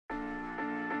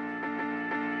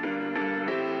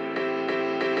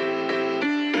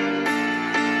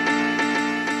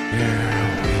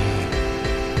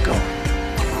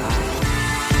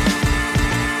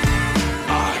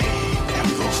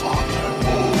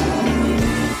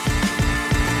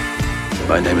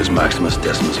My name is Maximus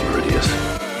Decimus Meridius.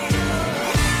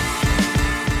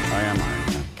 I am Iron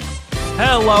Man.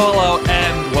 Hello,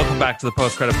 and welcome back to the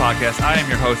Post Credit Podcast. I am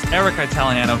your host, Eric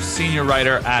Italiano, senior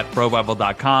writer at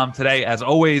BroBible.com. Today, as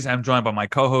always, I'm joined by my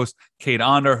co-host, Cade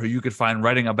Onder, who you could find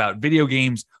writing about video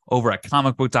games over at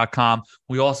comicbook.com.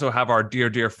 We also have our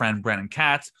dear friend, Brandon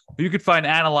Katz, who you could find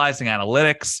analyzing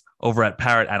analytics over at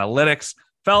Parrot Analytics.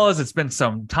 Fellas, it's been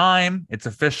some time. It's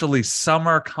officially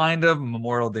summer, kind of.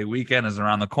 Memorial Day weekend is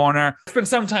around the corner. It's been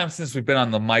some time since we've been on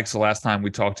the mics. The last time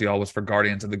we talked to y'all was for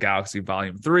Guardians of the Galaxy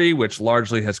Volume 3, which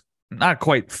largely has not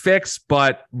quite fixed,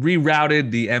 but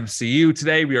rerouted the MCU.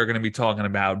 Today, we are going to be talking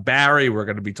about Barry. We're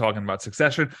going to be talking about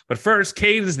Succession. But first,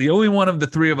 Cade is the only one of the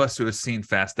three of us who has seen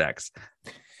Fast X.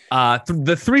 The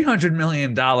 $300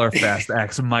 million Fast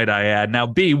X, might I add. Now,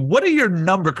 B, what do your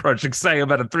number crunching say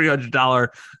about a $300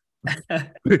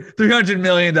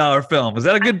 million film? Is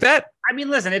that a good bet? I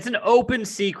mean, listen, it's an open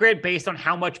secret based on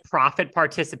how much profit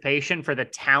participation for the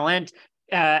talent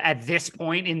at this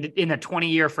point in the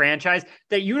 20-year franchise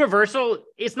that Universal,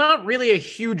 it's not really a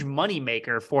huge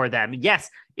moneymaker for them. Yes,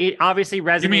 it obviously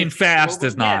resonates. You mean Fast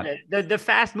is not? The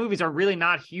Fast movies are really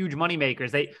not huge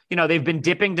moneymakers. They've been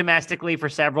dipping domestically for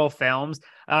several films.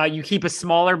 You keep a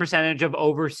smaller percentage of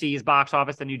overseas box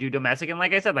office than you do domestic. And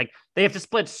like I said, they have to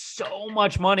split so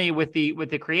much money with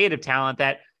the creative talent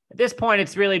that at this point,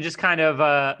 it's really just kind of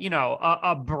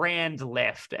a brand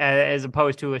lift as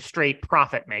opposed to a straight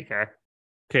profit maker.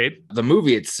 Cade? The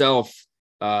movie itself,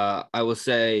 I will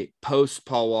say, post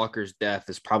Paul Walker's death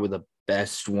is probably the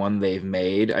best one they've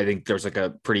made. I think there's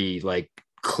a pretty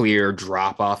clear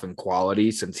drop off in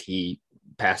quality since he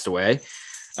passed away.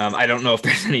 I don't know if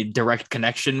there's any direct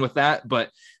connection with that,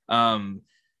 but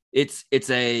it's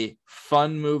a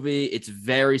fun movie. It's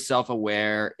very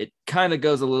self-aware. It kind of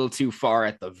goes a little too far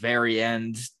at the very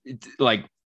end.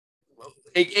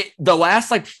 The last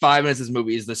 5 minutes of this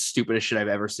movie is the stupidest shit I've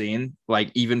ever seen.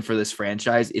 Even for this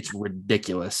franchise, it's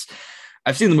ridiculous.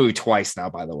 I've seen the movie twice now,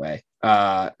 by the way.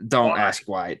 Don't ask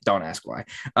why.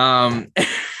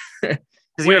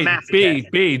 Wait,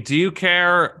 B, do you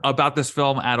care about this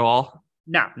film at all?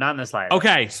 No, not in the slightest.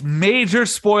 Okay, major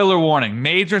spoiler warning.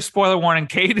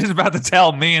 Cade is about to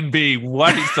tell me and B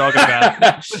what he's talking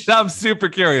about. I'm super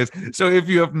curious. So if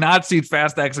you have not seen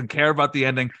Fast X and care about the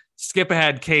ending, skip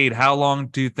ahead. Cade, how long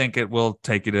do you think it will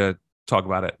take you to talk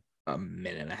about it? A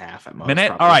minute and a half at most. Probably.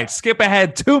 All right, skip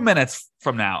ahead 2 minutes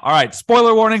from now. All right,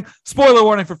 spoiler warning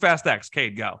for Fast X.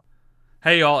 Cade, go.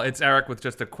 Hey y'all, it's Eric with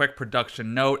just a quick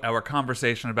production note. Our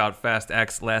conversation about Fast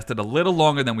X lasted a little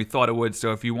longer than we thought it would,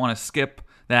 so if you want to skip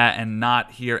that and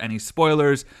not hear any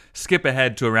spoilers, skip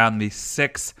ahead to around the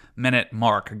 6-minute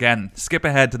mark. Again, skip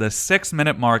ahead to the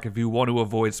 6-minute mark if you want to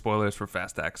avoid spoilers for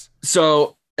Fast X.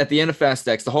 So at the end of Fast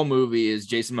X, the whole movie is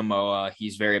Jason Momoa.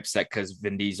 He's very upset because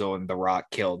Vin Diesel and The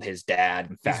Rock killed his dad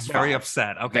in Fast He's very Five.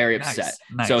 upset. Okay, very nice. upset.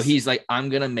 Nice. So he's like, I'm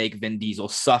going to make Vin Diesel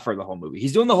suffer the whole movie.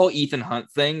 He's doing the whole Ethan Hunt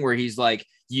thing where he's like,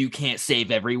 you can't save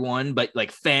everyone, but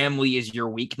family is your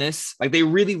weakness. They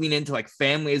really lean into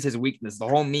family is his weakness. The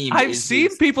whole meme. I've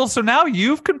seen people. So now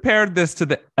you've compared this to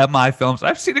the MI films.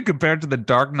 I've seen it compared to the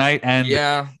Dark Knight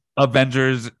and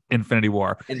Avengers Infinity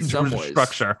War in some ways.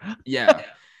 Structure. Yeah.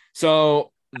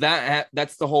 So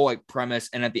that's the whole premise.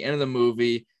 And at the end of the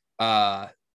movie, the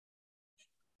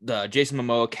Jason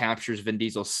Momoa captures Vin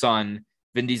Diesel's son.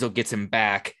 Vin Diesel gets him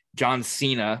back. John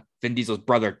Cena, Vin Diesel's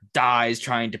brother, dies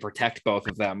trying to protect both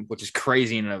of them, which is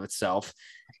crazy in and of itself.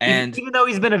 And even though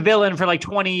he's been a villain for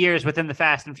 20 years within the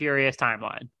Fast and Furious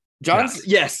timeline. Yes,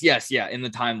 in the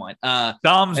timeline.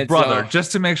 Dom's brother,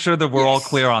 just to make sure that we're all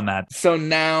clear on that. So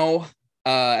now,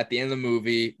 at the end of the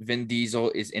movie, Vin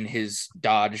Diesel is in his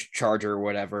Dodge Charger or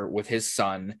whatever with his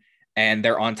son, and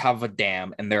they're on top of a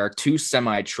dam, and there are 2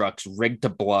 semi trucks rigged to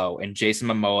blow, and Jason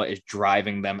Momoa is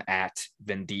driving them at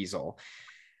Vin Diesel.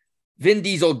 Vin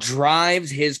Diesel drives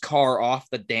his car off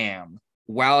the dam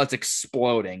while it's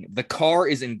exploding. The car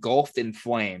is engulfed in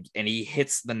flames, and he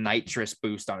hits the nitrous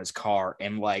boost on his car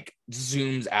and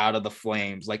zooms out of the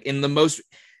flames in the most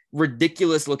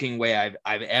ridiculous looking way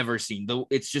I've ever seen.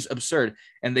 It's just absurd.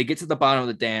 And they get to the bottom of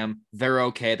the dam. They're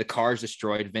okay. The car's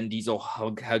destroyed. Vin Diesel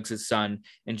hugs his son,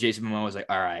 and Jason Momoa is like,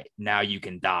 all right, now you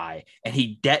can die. And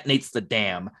he detonates the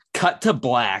dam. Cut to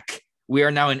black. We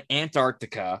are now in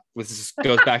Antarctica, which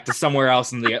goes back to somewhere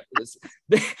else in the.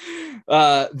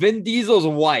 Vin Diesel's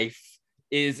wife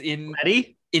is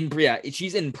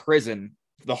she's in prison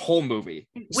the whole movie.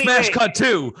 Cut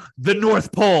 2, the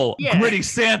North Pole, Gritty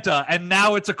Santa, and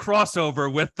now it's a crossover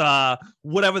with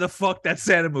whatever the fuck that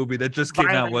Santa movie that just came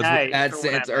out was.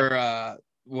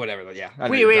 whatever. Yeah.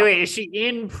 Wait. Is she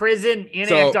in prison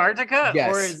in Antarctica?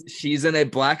 Yes, or is she's in a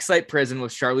black site prison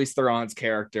with Charlize Theron's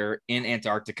character in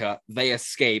Antarctica. They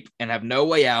escape and have no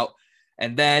way out.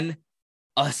 And then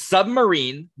a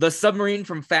submarine, the submarine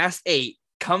from Fast 8,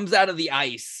 comes out of the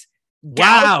ice.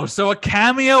 Wow. So a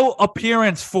cameo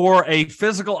appearance for a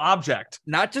physical object.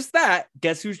 Not just that.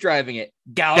 Guess who's driving it?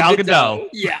 Gal Gadot.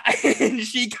 Yeah. And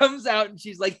she comes out and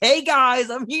she's like, hey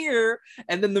guys, I'm here.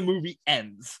 And then the movie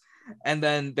ends. And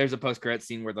then there's a post-credit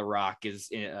scene where The Rock is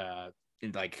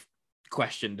like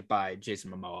questioned by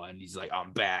Jason Momoa, and he's like,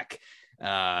 I'm back.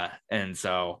 And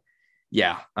so,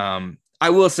 yeah. I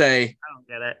will say, I don't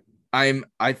get it.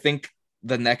 I think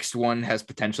the next one has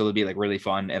potential to be like really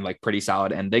fun and like pretty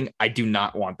solid ending. I do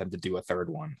not want them to do a third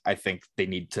one. I think they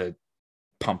need to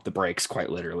pump the brakes quite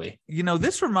literally. You know,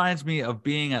 this reminds me of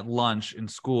being at lunch in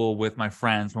school with my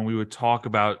friends when we would talk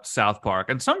about South Park.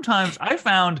 And sometimes I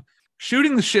found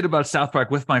shooting the shit about South Park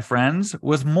with my friends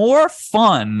was more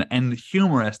fun and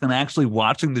humorous than actually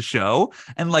watching the show.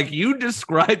 And like you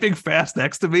describing Fast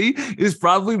X to me is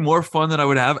probably more fun than I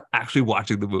would have actually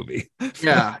watching the movie.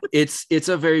 Yeah, it's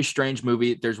a very strange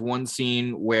movie. There's one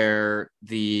scene where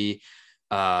the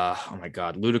oh my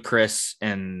god, Ludacris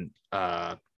and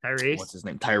Tyrese. What's his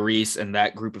name? Tyrese and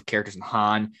that group of characters in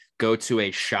Han go to a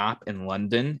shop in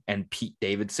London, and Pete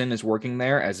Davidson is working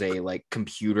there as a like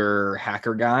computer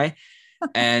hacker guy.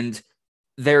 And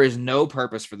there is no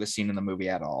purpose for this scene in the movie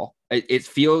at all. It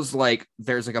feels like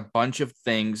there's like a bunch of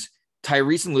things.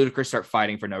 Tyrese and Ludacris start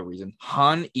fighting for no reason.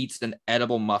 Han eats an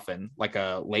edible muffin, like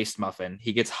a laced muffin.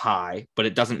 He gets high, but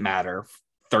it doesn't matter.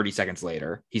 30 seconds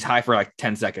later, he's high for like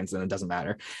 10 seconds and it doesn't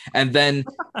matter. And then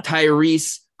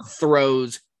Tyrese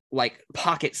throws like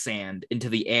pocket sand into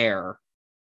the air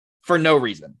for no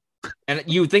reason. And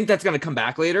you think that's going to come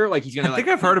back later. Like he's going to, I think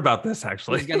I've heard about this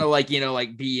actually. He's going to like,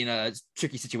 like be in a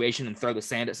tricky situation and throw the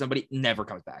sand at somebody. Never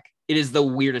comes back. It is the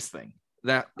weirdest thing.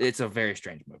 That it's a very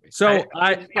strange movie. So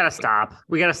I gotta stop.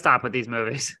 We gotta stop with these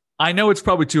movies. I know it's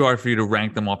probably too hard for you to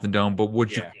rank them off the dome, but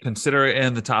would you consider it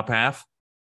in the top half?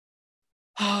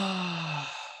 I'd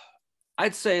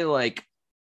say like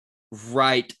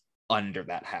right under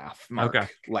that half mark. Okay.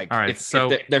 Like, all right.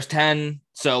 if there's 10,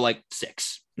 so like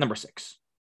 6, number 6.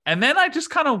 And then I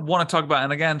just kind of want to talk about,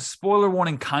 and again, spoiler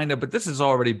warning, kind of, but this has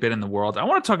already been in the world. I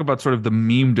want to talk about sort of the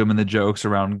memedom and the jokes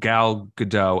around Gal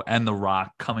Gadot and The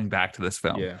Rock coming back to this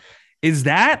film. Yeah. Is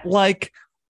that like,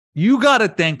 you got to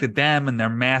think that them and their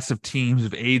massive teams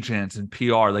of agents and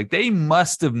PR, like they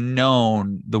must have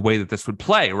known the way that this would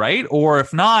play, right? Or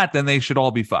if not, then they should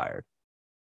all be fired.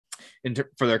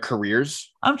 For their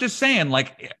careers? I'm just saying,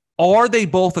 like, are they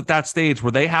both at that stage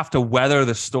where they have to weather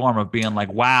the storm of being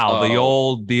like, wow, the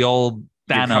old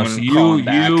Thanos,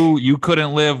 you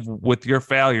couldn't live with your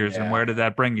failures. Yeah. And where did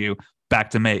that bring you? Back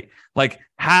to me. Like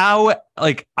how,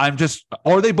 like,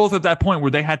 are they both at that point where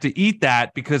they had to eat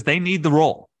that because they need the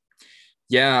role?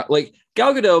 Yeah. Like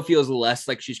Gal Gadot feels less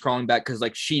like she's crawling back because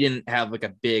like she didn't have like a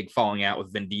big falling out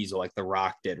with Vin Diesel like The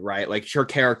Rock did, right? Like her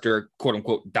character, quote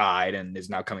unquote, died and is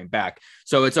now coming back.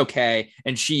 So it's okay.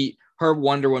 And her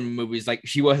Wonder Woman movies, like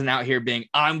she wasn't out here being,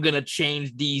 I'm going to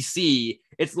change DC.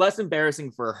 It's less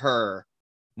embarrassing for her,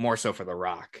 more so for The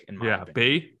Rock. In my opinion.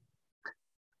 B?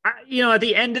 At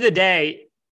the end of the day,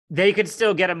 they could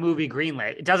still get a movie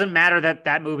greenlit. It doesn't matter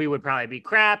that movie would probably be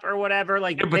crap or whatever.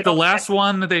 Like, yeah, but the last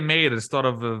one that they made is thought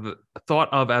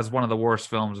of as one of the worst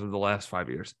films of the last 5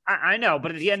 years. I know,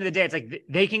 but at the end of the day, it's like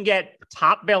they can get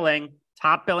top billing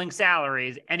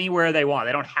salaries anywhere they want.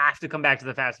 They don't have to come back to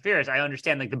the Fast and Furious. I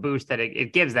understand like the boost that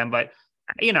it gives them, but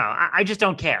I just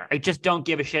don't care. I just don't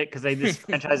give a shit because this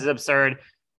franchise is absurd,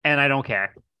 and I don't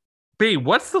care. B,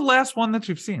 what's the last one that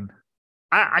you've seen?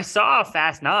 I saw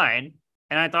Fast 9.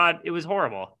 And I thought it was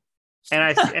horrible. And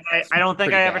I don't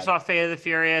think I ever saw Fate of the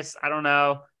Furious. I don't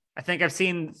know. I think I've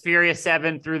seen Furious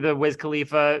 7 through the Wiz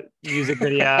Khalifa music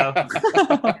video.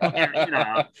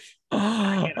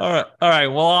 All right.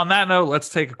 Well, on that note, let's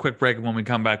take a quick break. And when we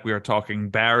come back, we are talking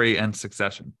Barry and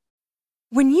Succession.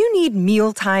 When you need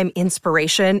mealtime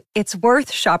inspiration, it's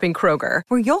worth shopping Kroger,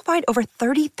 where you'll find over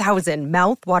 30,000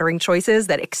 mouthwatering choices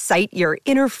that excite your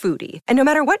inner foodie. And no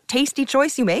matter what tasty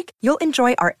choice you make, you'll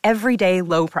enjoy our everyday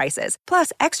low prices,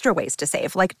 plus extra ways to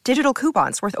save, like digital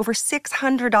coupons worth over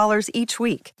 $600 each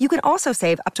week. You can also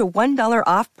save up to $1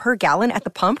 off per gallon at the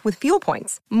pump with fuel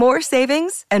points. More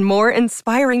savings and more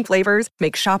inspiring flavors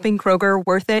make shopping Kroger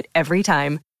worth it every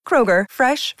time. Kroger,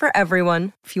 fresh for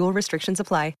everyone. Fuel restrictions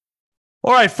apply.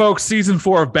 All right, folks, season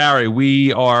 4 of Barry.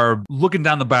 We are looking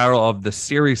down the barrel of the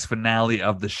series finale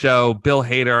of the show. Bill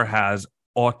Hader has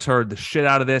authored the shit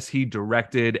out of this. He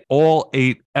directed all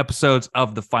 8 episodes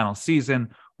of the final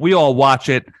season. We all watch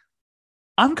it.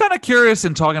 I'm kind of curious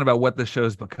in talking about what the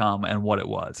show's become and what it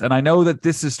was. And I know that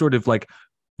this is sort of like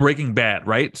Breaking Bad,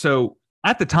 right? So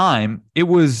at the time, it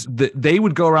was they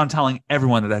would go around telling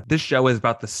everyone that this show is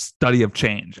about the study of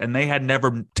change. And they had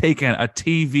never taken a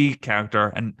TV character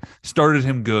and started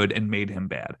him good and made him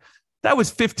bad. That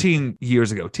was 15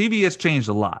 years ago. TV has changed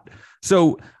a lot.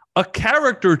 So a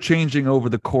character changing over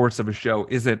the course of a show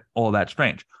isn't all that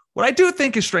strange. What I do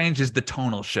think is strange is the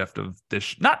tonal shift of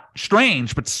this. Not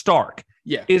strange, but stark.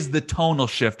 Yeah. Is the tonal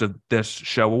shift of this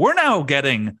show. We're now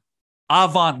getting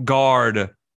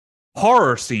avant-garde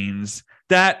horror scenes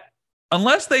that,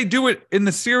 unless they do it in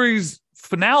the series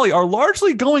finale, are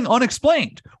largely going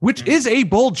unexplained, which is a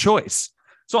bold choice.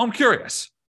 So I'm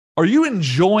curious, are you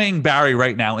enjoying Barry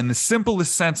right now in the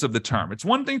simplest sense of the term? It's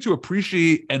one thing to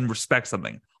appreciate and respect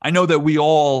something. I know that we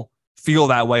all feel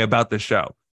that way about the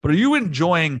show, but are you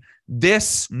enjoying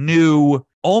this new,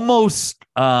 almost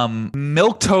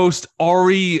milquetoast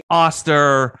Ari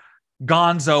Aster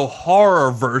gonzo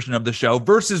horror version of the show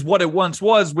versus what it once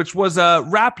was, which was a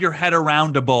wrap your head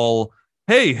aroundable,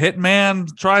 hey,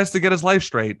 hitman tries to get his life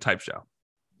straight type show?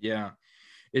 Yeah,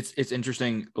 it's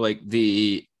interesting. Like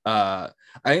I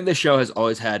think the show has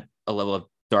always had a level of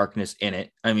darkness in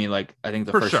it. I mean, like, I think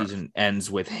the first season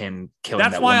ends with him killing.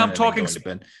 That's that why woman I'm talking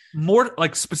more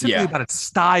like specifically about its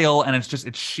style and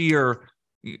it's sheer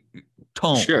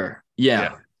tone. Sure.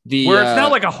 Yeah. Where it's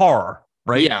not like a horror,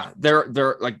 right? Yeah.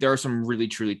 There are some really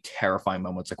truly terrifying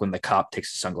moments, like when the cop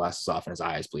takes his sunglasses off and his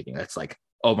eye is bleeding. That's like,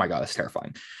 oh my God, that's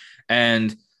terrifying.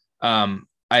 And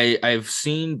I've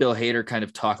seen Bill Hader kind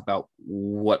of talk about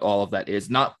what all of that is,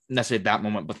 not necessarily that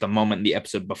moment, but the moment in the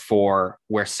episode before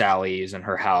where Sally is in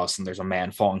her house and there's a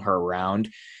man following her around.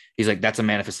 He's like, that's a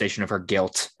manifestation of her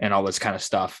guilt and all this kind of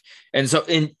stuff. And so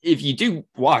if you do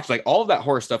watch, like, all of that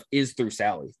horror stuff is through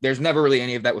Sally. There's never really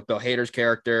any of that with Bill Hader's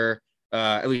character,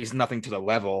 at least nothing to the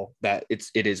level that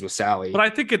it is with Sally. But I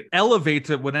think it elevates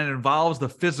it when it involves the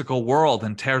physical world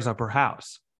and tears up her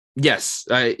house. Yes,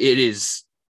 it is.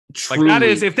 Like, that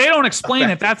is, if they don't explain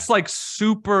it, that's like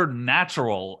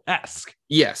supernatural-esque.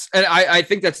 Yes. And I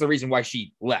think that's the reason why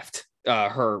she left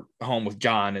her home with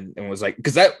John and was like,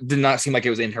 because that did not seem like it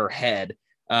was in her head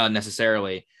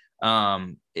necessarily.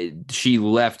 She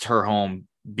left her home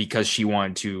because she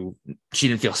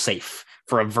didn't feel safe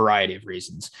for a variety of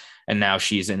reasons. And now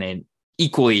she's in an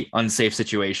equally unsafe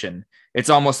situation. It's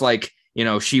almost like,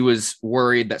 she was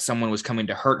worried that someone was coming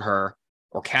to hurt her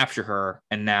or capture her,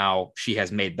 and now she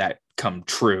has made that come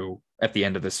true at the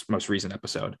end of this most recent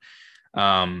episode.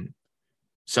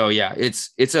 So yeah,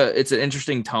 it's an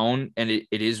interesting tone, and it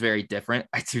is very different.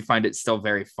 I do find it still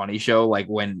very funny show, like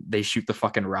when they shoot the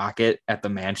fucking rocket at the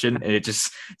mansion and it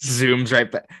just zooms right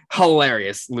back.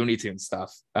 Hilarious Looney Tunes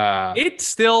stuff. It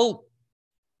still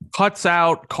carves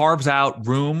out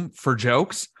room for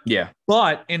jokes. Yeah.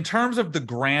 But in terms of the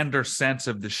grander sense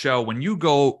of the show, when you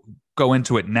go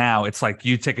into it now, it's like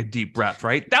you take a deep breath,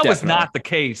 right? That was not the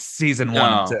case season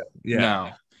 1 and 2. Yeah. No.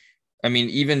 I mean,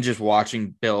 even just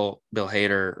watching Bill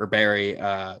Hader or Barry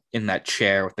in that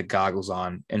chair with the goggles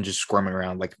on and just squirming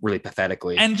around like really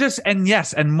pathetically.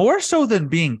 And more so than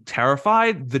being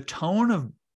terrified, the tone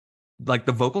of, like,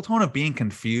 the vocal tone of being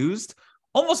confused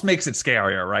almost makes it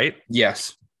scarier, right?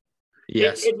 Yes.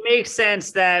 It makes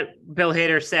sense that Bill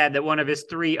Hader said that one of his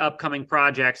 3 upcoming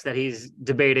projects that he's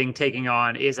debating taking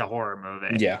on is a horror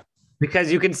movie. Yeah. Because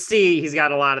you can see he's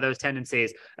got a lot of those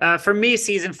tendencies. For me,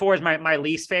 season 4 is my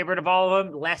least favorite of all of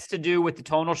them. Less to do with the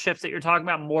tonal shifts that you're talking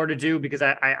about, more to do because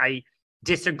I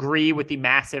disagree with the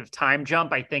massive time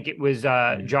jump. I think it was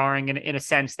jarring in a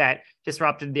sense that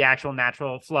disrupted the actual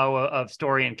natural flow of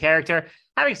story and character.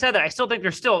 Having said that, I still think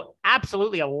there's still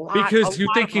absolutely a lot. Because you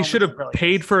think he should have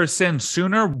paid for his sin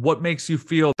sooner? What makes you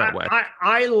feel that way?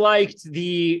 I liked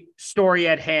the story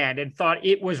at hand and thought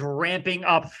it was ramping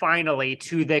up finally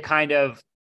to the kind of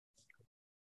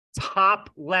top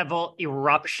level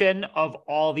eruption of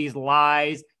all these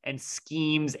lies and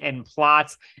schemes and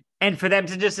plots. And for them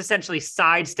to just essentially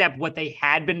sidestep what they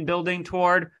had been building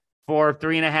toward for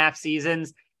 3.5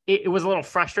 seasons, it was a little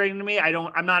frustrating to me.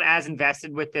 I'm not as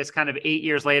invested with this kind of 8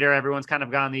 years later. Everyone's kind of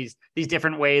gone these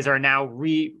different ways, are now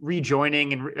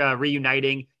rejoining and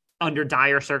reuniting under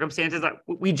dire circumstances.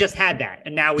 We just had that.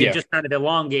 And now we've just kind of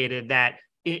elongated that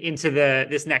into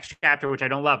this next chapter, which I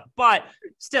don't love, but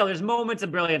still there's moments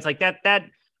of brilliance like that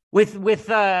with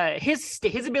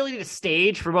his ability to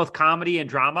stage for both comedy and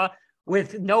drama,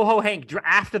 with NoHo Hank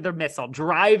after the missile,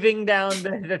 driving down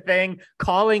the thing,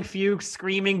 calling Fuchs,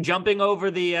 screaming, jumping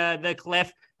over the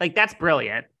cliff. Like, that's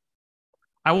brilliant.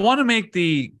 I want to make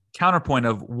the counterpoint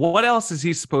of what else is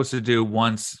he supposed to do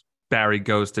once Barry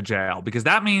goes to jail, because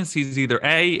that means he's either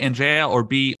A, in jail, or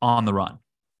B, on the run.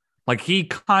 Like, he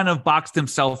kind of boxed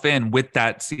himself in with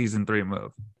that season 3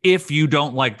 move, if you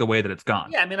don't like the way that it's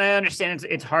gone. Yeah, I mean, I understand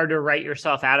it's hard to write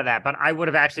yourself out of that, but I would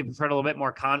have actually preferred a little bit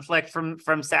more conflict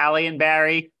from Sally and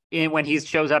Barry when he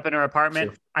shows up in her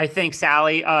apartment. Sure. I think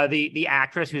Sally, the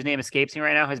actress whose name escapes me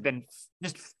right now, has been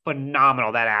just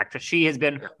phenomenal. That actress, she has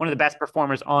been one of the best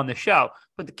performers on the show.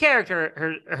 But the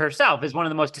character herself is one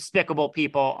of the most despicable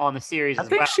people on the series. I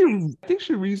think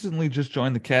she recently just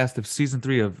joined the cast of season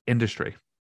 3 of Industry.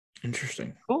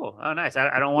 Interesting. Cool. Oh, nice.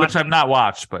 I don't watch, which I've not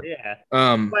watched, but yeah.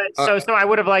 So I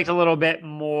would have liked a little bit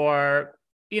more,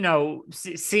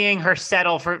 seeing her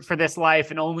settle for this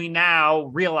life and only now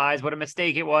realize what a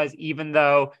mistake it was, even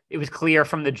though it was clear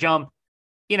from the jump.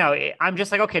 I'm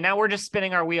just like, okay, now we're just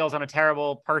spinning our wheels on a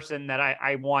terrible person that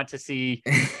I want to see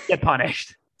get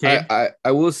punished. I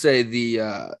will say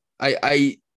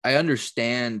I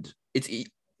understand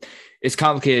it's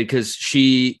complicated because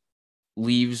she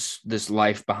leaves this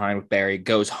life behind with Barry,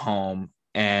 goes home,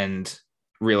 and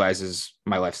realizes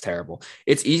my life's terrible.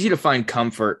 It's easy to find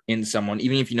comfort in someone,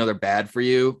 even if you know they're bad for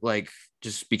you. Like,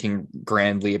 just speaking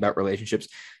grandly about relationships,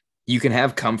 you can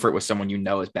have comfort with someone you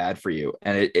know is bad for you.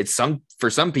 And for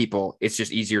some people, it's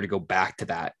just easier to go back to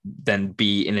that than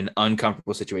be in an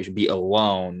uncomfortable situation, be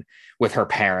alone with her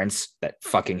parents that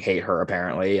fucking hate her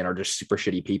apparently and are just super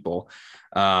shitty people.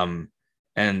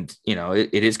 And,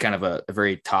 it is kind of a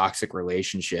very toxic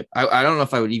relationship. I don't know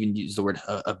if I would even use the word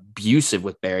abusive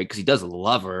with Barry, because he does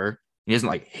love her. He doesn't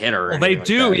like hit her. Well, they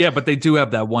do. Yeah, but they do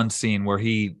have that one scene where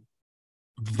he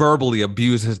verbally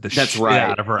abuses the shit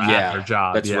out of her at her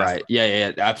job. That's right.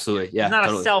 Yeah, absolutely. Yeah, he's not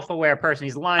a self-aware person.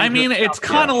 He's lying. I mean, it's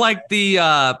kind of like the,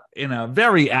 in a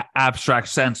very abstract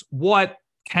sense, what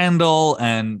Kendall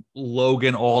and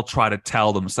Logan all try to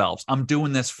tell themselves. I'm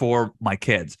doing this for my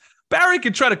kids. Barry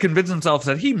could try to convince himself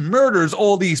that he murders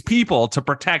all these people to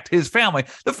protect his family.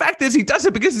 The fact is, he does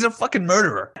it because he's a fucking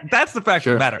murderer. That's the fact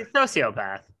of the matter. He's a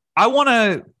sociopath. I want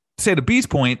to say to B's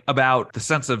point about the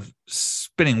sense of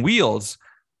spinning wheels.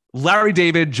 Larry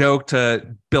David joked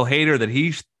to Bill Hader that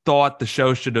he thought the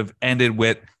show should have ended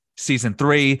with season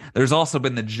 3. There's also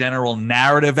been the general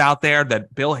narrative out there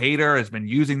that Bill Hader has been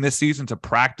using this season to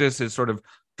practice his sort of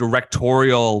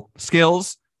directorial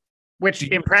skills. Which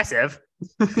impressive.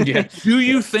 Yeah. Do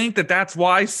you think that that's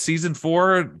why season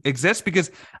 4 exists? Because,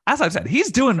 as I've said,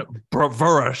 he's doing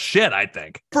bravura shit, I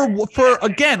think. For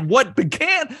again, what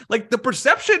began, like, the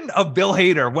perception of Bill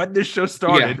Hader when this show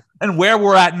started and where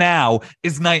we're at now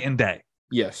is night and day.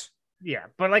 Yes. Yeah,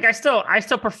 but like I still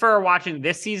prefer watching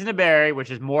this season of Barry,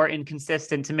 which is more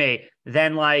inconsistent to me,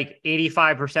 than like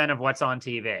 85% of what's on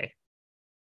TV.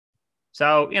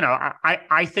 So,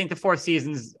 I think the 4th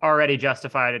season's already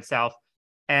justified itself.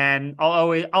 And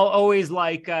I'll always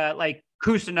like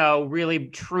Cousineau really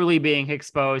truly being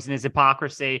exposed, and his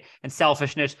hypocrisy and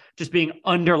selfishness just being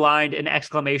underlined and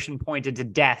exclamation pointed to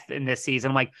death in this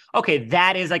season. I'm like, okay,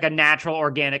 that is like a natural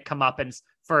organic comeuppance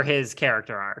for his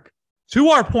character arc. To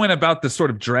our point about this sort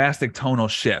of drastic tonal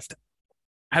shift,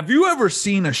 have you ever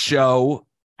seen a show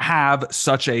have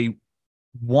such a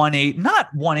 180, not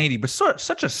 180, but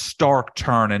such a stark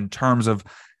turn in terms of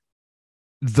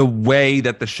the way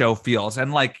that the show feels?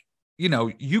 And like,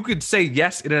 you could say,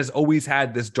 yes, it has always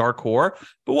had this dark core,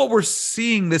 but what we're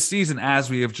seeing this season, as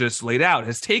we have just laid out,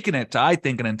 has taken it to, I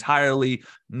think, an entirely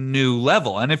new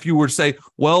level. And if you were to say,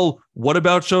 well, what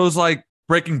about shows like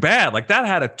Breaking Bad? Like, that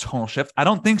had a tonal shift. I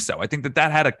don't think so. I think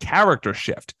that had a character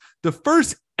shift. The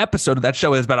first episode of that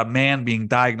show is about a man being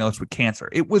diagnosed with cancer.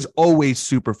 It was always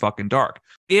super fucking dark.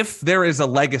 If there is a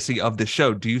legacy of the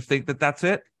show, do you think that that's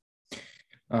it?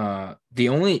 The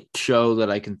only show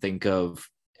that I can think of,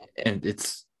 and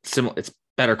it's similar, it's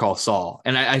Better Call Saul,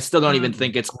 and I still don't even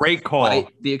think it's great call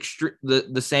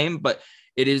the same, but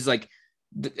it is like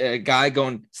a guy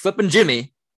going Slippin'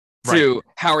 Jimmy to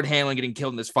Howard Hanlon getting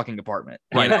killed in this fucking apartment,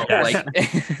 right?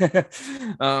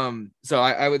 So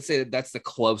I would say that's the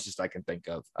closest I can think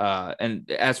of. And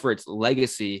as for its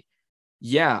legacy,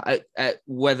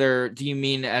 whether do you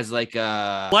mean as like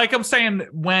I'm saying,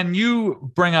 when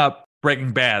you bring up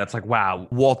Breaking Bad, it's like, wow,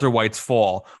 Walter White's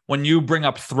fall. When you bring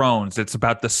up Thrones, it's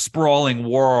about the sprawling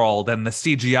world and the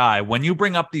CGI. When you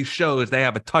bring up these shows, they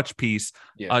have a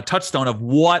a touchstone of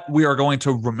what we are going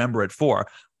to remember it for.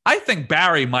 I think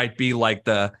Barry might be like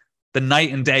the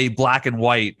night and day black and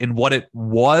white in what it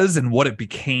was and what it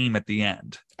became at the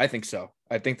end. I think so.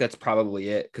 I think that's probably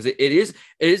it, because it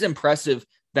is impressive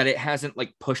that it hasn't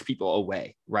like pushed people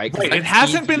away, right? It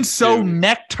hasn't been so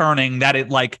neck turning that it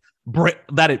like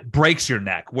that it breaks your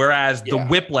neck, whereas the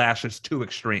whiplash is too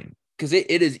extreme. because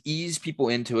it has eased people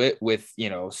into it with,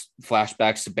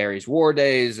 flashbacks to Barry's war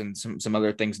days and some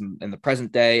other things in the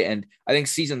present day. And I think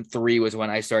season 3 was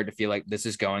when I started to feel like this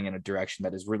is going in a direction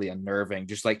that is really unnerving.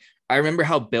 Just like, I remember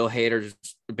how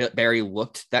Barry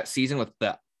looked that season with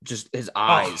just his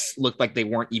eyes looked like they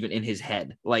weren't even in his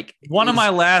head. Like, one of my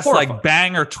last horrifying.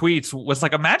 banger tweets was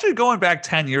like, imagine going back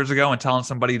 10 years ago and telling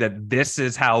somebody that this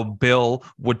is how Bill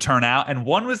would turn out. And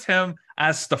one was him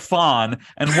as Stefan,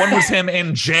 and one was him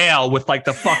in jail with like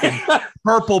the fucking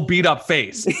purple beat up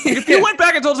face. If you went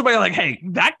back and told somebody like, hey,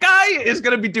 that guy is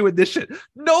going to be doing this shit,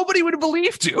 nobody would have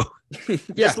believed you.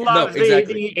 Just loves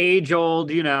the age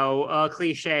old,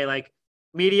 cliche, like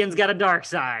median's got a dark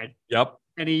side. Yep.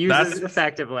 And he uses it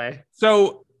effectively.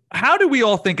 So how do we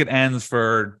all think it ends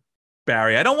for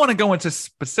Barry? I don't want to go into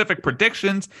specific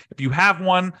predictions. If you have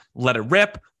one, let it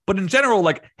rip. But in general,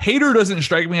 like, Hader doesn't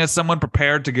strike me as someone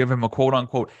prepared to give him a quote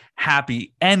unquote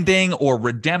happy ending or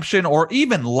redemption or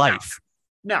even life.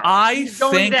 No, he's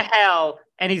going to hell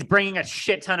and he's bringing a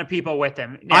shit ton of people with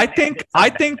him. I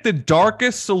think the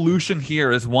darkest solution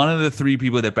here is one of the 3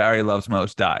 people that Barry loves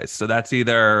most dies. So that's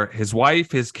either his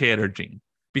wife, his kid, or Jean.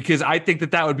 Because I think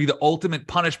that would be the ultimate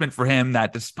punishment for him,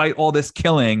 that despite all this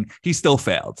killing, he still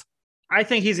failed. I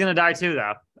think he's going to die too,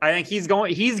 though. I think he's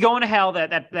going to hell,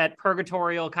 that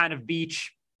purgatorial kind of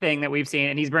beach thing that we've seen,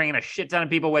 and he's bringing a shit ton of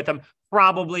people with him,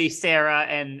 probably Sarah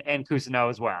and Cousineau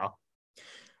as well.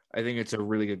 I think it's a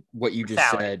really good, what you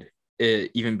just said,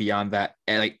 even beyond that.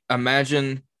 And like,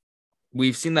 imagine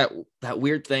we've seen that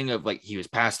weird thing of like, he was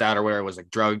passed out or whatever, it was like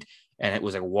drugged, and it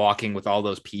was like walking with all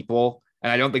those people.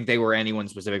 And I don't think they were anyone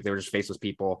specific. They were just faceless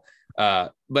people.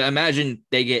 But imagine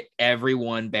they get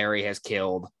everyone Barry has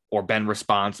killed or been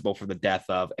responsible for the death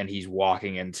of, and he's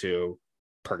walking into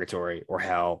purgatory or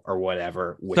hell or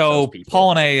whatever with those people.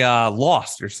 Paul and a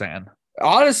Lost, you're saying?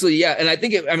 Honestly, yeah. And I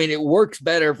think it works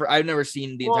better for, I've never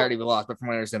seen the entirety of the Lost, but from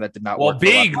what I understand, that did not work.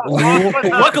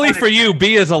 Luckily for you,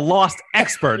 B is a Lost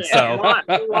expert. So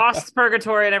Lost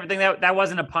purgatory and everything, that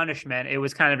wasn't a punishment. It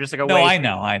was kind of just like a no, way. I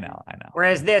know.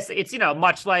 Whereas this, it's,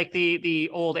 much like the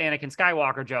old Anakin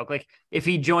Skywalker joke. Like, if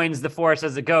he joins the Force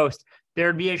as a ghost,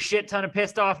 there'd be a shit ton of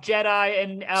pissed off Jedi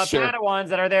and Padawans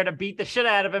that are there to beat the shit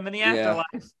out of him in the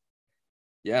afterlife.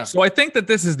 Yeah. So I think that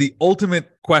this is the ultimate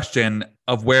question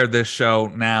of where this show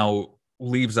now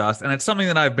leaves us. And it's something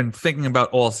that I've been thinking about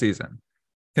all season.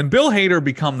 Can Bill Hader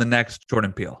become the next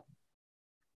Jordan Peele?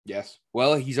 Yes.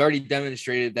 Well, he's already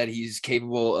demonstrated that he's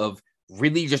capable of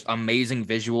really just amazing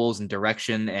visuals and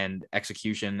direction and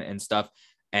execution and stuff,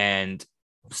 and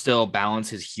still balance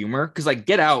his humor. Because like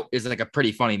Get Out is like a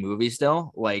pretty funny movie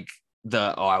still. Like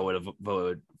I would have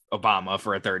voted Obama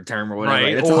for a third term or whatever.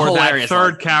 Right. It's or hilarious that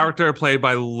third character played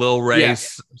by Lil Ray.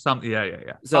 Something. Yeah.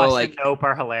 So Boston like Nope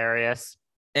are hilarious.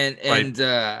 And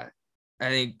I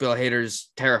think Bill Hader's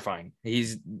terrifying.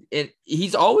 He's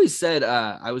always said,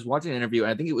 I was watching an interview,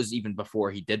 and I think it was even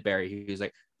before he did Barry. He was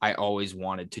like, I always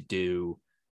wanted to do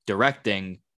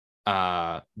directing,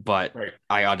 but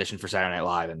I auditioned for Saturday Night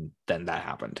Live, and then that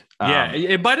happened.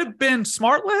 It might have been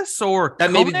Smartless or that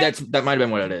might have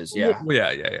been what it is.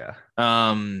 Yeah.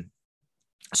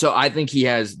 So I think he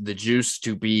has the juice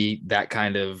to be that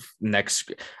kind of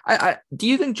next. Do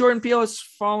you think Jordan Peele has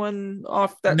fallen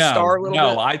off that star a little bit?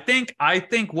 No, I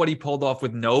think what he pulled off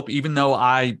with Nope, even though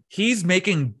he's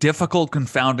making difficult,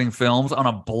 confounding films on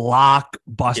a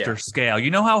blockbuster scale. You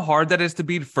know how hard that is to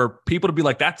be for people to be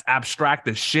like, that's abstract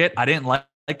as shit. I didn't like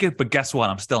it, but guess what?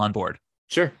 I'm still on board.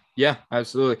 Sure. Yeah,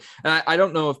 absolutely. And I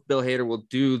don't know if Bill Hader will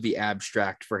do the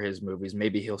abstract for his movies.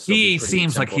 Maybe he'll still He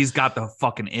seems like he's got the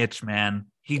fucking itch, man.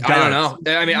 I don't know.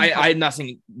 I mean, I had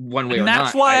nothing one way or not.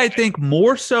 That's why I think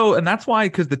more so, and that's why,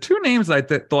 because the two names I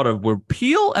thought of were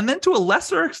Peele, and then to a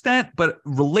lesser extent, but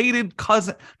related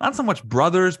cousin, not so much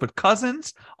brothers, but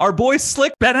cousins, our boy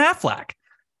Slick Ben Affleck.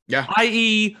 Yeah.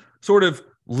 I.e. sort of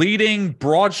leading,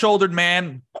 broad-shouldered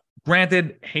man.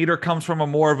 Granted, Hader comes from a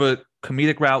more of a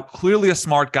comedic route, clearly a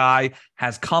smart guy,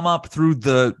 has come up through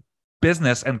the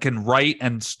business and can write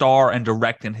and star and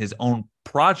direct in his own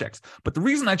projects. But the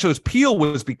reason I chose Peele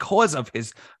was because of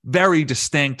his very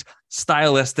distinct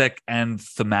stylistic and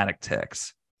thematic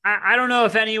tics. I don't know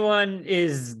if anyone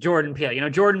is Jordan Peele.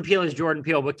 Jordan Peele is Jordan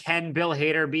Peele, but can Bill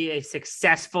Hader be a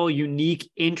successful, unique,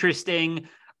 interesting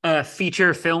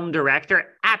feature film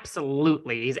director?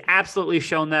 Absolutely. He's absolutely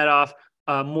shown that off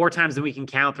more times than we can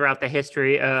count throughout the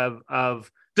history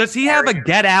of Does he have a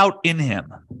Get Out in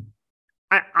him?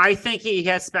 I think he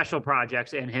has special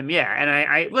projects in him. Yeah. And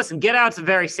I listen, Get Out's a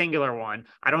very singular one.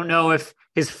 I don't know if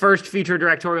his first feature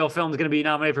directorial film is going to be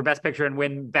nominated for Best Picture and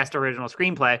win Best Original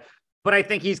Screenplay, but I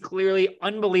think he's clearly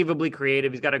unbelievably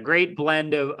creative. He's got a great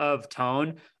blend of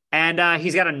tone. and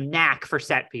he's got a knack for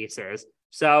set pieces.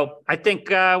 So I think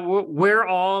we're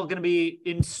all going to be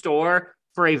in store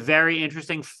for a very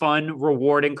interesting, fun,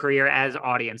 rewarding career as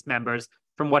audience members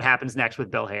from what happens next with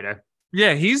Bill Hader.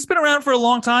 Yeah, he's been around for a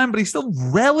long time, but he's still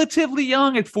relatively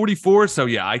young at 44. So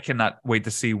yeah, I cannot wait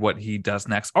to see what he does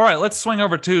next. All right, let's swing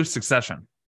over to Succession.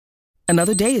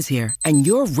 Another day is here, and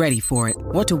you're ready for it.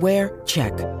 What to wear?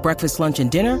 Check. Breakfast, lunch, and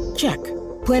dinner? Check.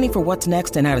 Planning for what's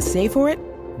next and how to save for it?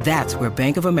 That's where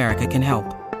Bank of America can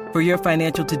help. For your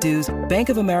financial to-dos, Bank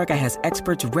of America has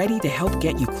experts ready to help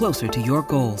get you closer to your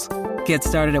goals. Get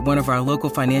started at one of our local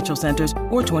financial centers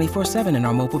or 24/7 in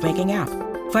our mobile banking app.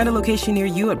 Find a location near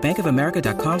you at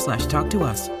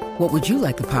bankofamerica.com/talktous. What would you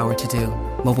like the power to do?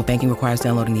 Mobile banking requires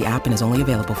downloading the app and is only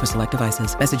available for select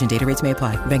devices. Message and data rates may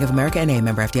apply. Bank of America NA,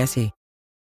 member FDIC.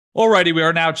 Alrighty, we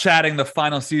are now chatting the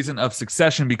final season of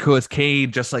Succession because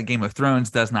Cade, just like Game of Thrones,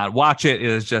 does not watch it. It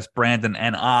is just Brandon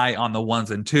and I on the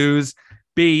ones and twos.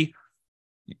 B,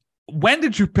 when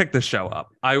did you pick the show up?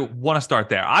 I want to start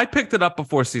there. I picked it up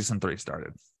before season 3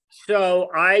 started. So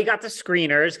I got the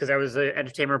screeners because I was an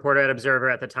entertainment reporter at Observer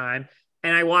at the time.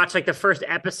 And I watched like the first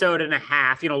episode and a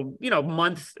half,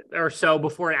 month or so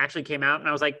before it actually came out. And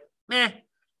I was like, meh.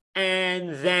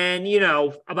 And then,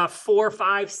 about 4,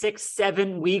 5, 6,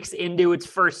 7 weeks into its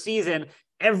first season,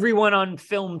 everyone on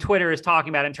film Twitter is talking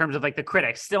about it in terms of like the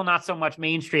critics, still not so much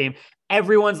mainstream.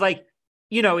 Everyone's like,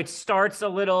 it starts a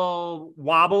little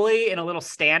wobbly and a little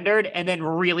standard and then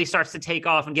really starts to take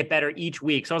off and get better each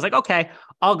week. So I was like, okay,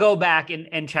 I'll go back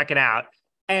and check it out.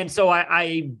 And so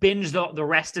I binged the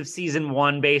rest of season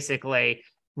 1, basically.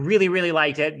 Really, really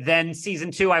liked it. Then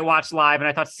season 2, I watched live, and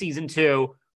I thought season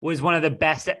 2 was one of the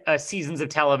best seasons of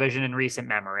television in recent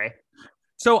memory.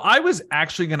 So I was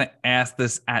actually going to ask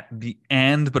this at the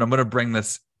end, but I'm going to bring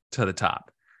this to the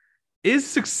top. Is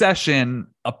Succession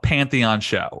a Pantheon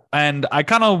show? And I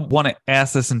kind of want to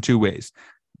ask this in 2 ways.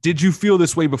 Did you feel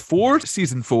this way before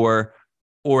season 4,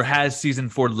 or has season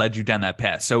 4 led you down that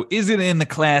path? So is it in the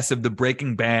class of the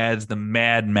Breaking Bads, the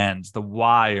Mad Men's, the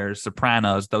Wire,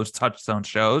 Sopranos, those touchstone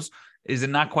shows? Is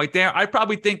it not quite there? I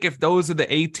probably think if those are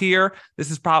the A tier, this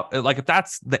is probably like, if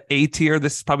that's the A tier,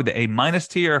 this is probably the A-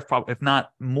 tier, if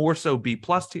not more so B+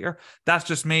 tier. That's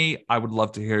just me. I would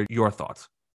love to hear your thoughts.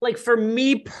 Like for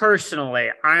me personally,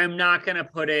 I'm not going to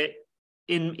put it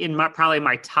in probably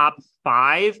my top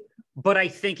 5, but I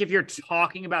think if you're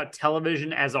talking about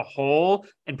television as a whole,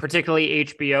 and particularly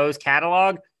HBO's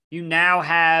catalog, you now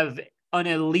have an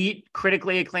elite,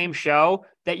 critically acclaimed show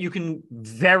that you can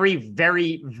very,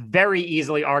 very, very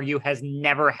easily argue has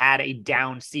never had a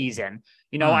down season.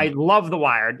 I love The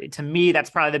Wire. To me, that's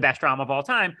probably the best drama of all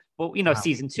time. But,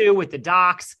 season 2 with the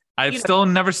docs. I've still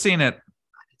never seen it.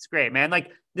 It's great, man.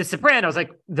 Like The Sopranos, like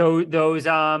those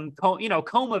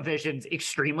coma visions,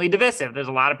 extremely divisive. There's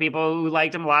a lot of people who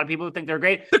liked them, a lot of people who think they're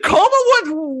great. The coma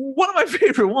one's one of my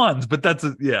favorite ones, but that's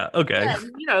okay.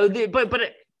 Yeah, but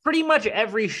pretty much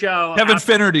every show. Kevin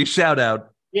Finnerty, shout out.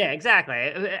 Yeah,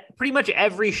 exactly. Pretty much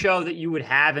every show that you would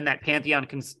have in that Pantheon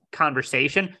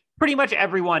conversation, pretty much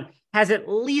everyone has at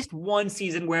least one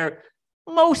season where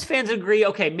most fans agree,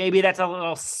 okay, maybe that's a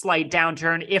little slight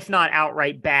downturn, if not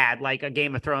outright bad, like a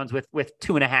Game of Thrones with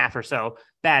 2.5 or so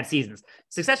bad seasons.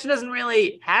 Succession doesn't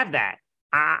really have that.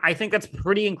 I think that's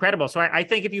pretty incredible. So I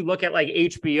think if you look at like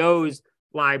HBO's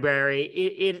library,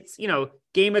 it's,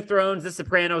 Game of Thrones, The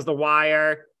Sopranos, The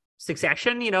Wire,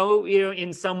 Succession,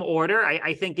 in some order.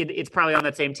 I think it's probably on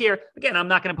that same tier. Again, I'm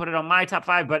not going to put it on my top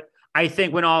 5, but I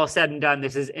think when all is said and done,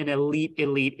 this is an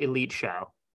elite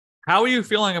show. How are you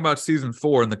feeling about season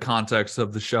 4 in the context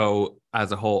of the show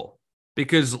as a whole?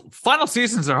 Because final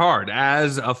seasons are hard.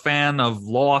 As a fan of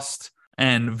Lost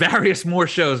and various more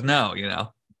shows now,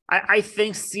 I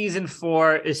think season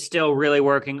 4 is still really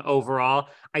working overall.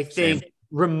 I think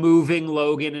removing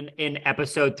Logan in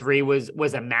episode 3 was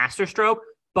a masterstroke,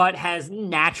 but has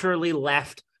naturally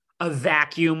left a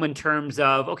vacuum in terms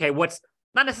of, okay, what's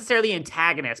not necessarily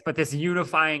antagonist, but this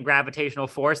unifying gravitational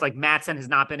force. Like Matsson has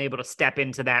not been able to step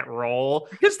into that role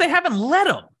because they haven't let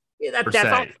him. Yeah,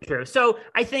 that's all true. So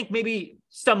I think maybe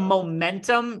some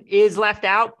momentum is left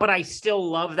out, but I still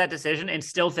love that decision and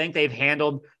still think they've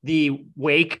handled the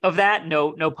wake of that.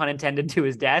 No pun intended to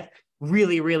his death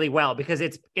really, really well, because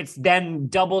it's then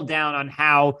doubled down on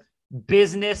how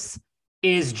business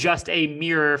is just a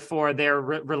mirror for their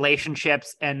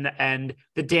relationships and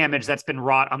the damage that's been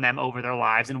wrought on them over their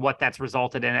lives and what that's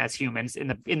resulted in as humans in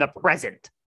the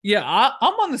present. Yeah,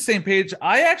 I'm on the same page.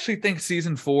 I actually think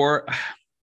season 4,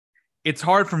 it's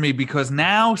hard for me because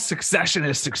now Succession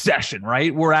is Succession,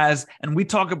 right? Whereas, and we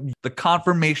talk about the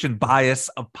confirmation bias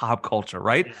of pop culture,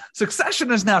 right?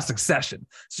 Succession is now Succession.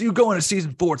 So you go into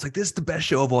season 4, it's like, this is the best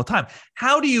show of all time.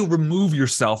 How do you remove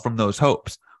yourself from those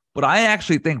hopes? But I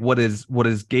actually think what has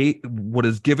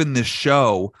given this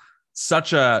show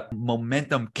such a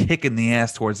momentum kick in the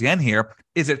ass towards the end here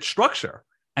is its structure,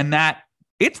 and that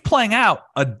it's playing out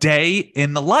a day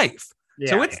in the life. Yeah.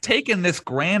 So it's taken this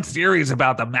grand series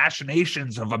about the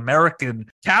machinations of American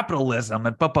capitalism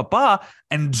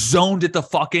and zoned it the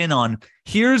fuck in on,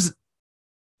 here's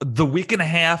the week and a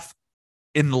half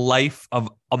in the life of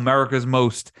America's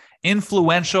most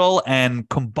influential and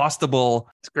combustible.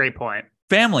 It's a great point.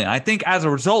 Family. I think as a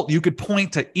result, you could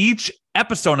point to each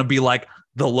episode and be like,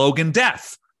 the Logan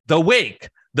death, the wake,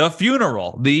 the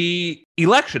funeral, the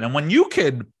election. And when you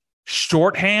could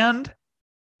shorthand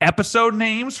episode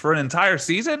names for an entire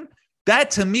season,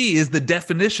 that to me is the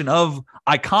definition of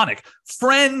iconic.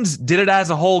 Friends did it as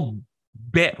a whole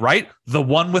bit, right? The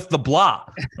one with the blah.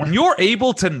 When you're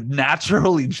able to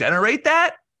naturally generate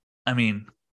that, I mean,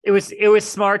 it was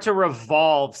smart to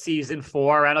revolve season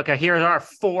 4 around, okay, here are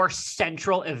 4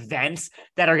 central events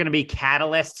that are going to be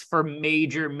catalysts for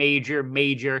major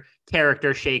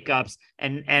character shakeups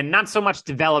and not so much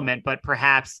development, but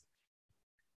perhaps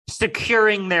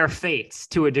securing their fates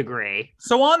to a degree.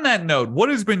 So on that note, what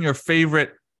has been your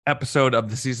favorite episode of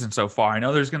the season so far? I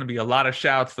know there's going to be a lot of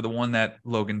shouts for the one that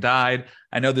Logan died.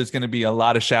 I know there's going to be a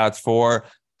lot of shouts for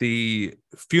the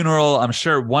funeral. I'm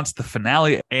sure once the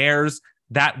finale airs,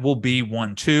 that will be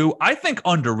one too. I think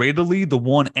underratedly, the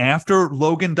one after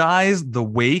Logan dies, The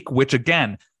Wake, which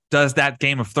again does that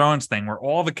Game of Thrones thing where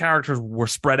all the characters were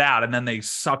spread out and then they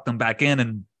sucked them back in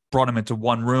and brought them into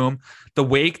one room. The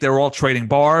Wake, they're all trading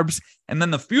barbs. And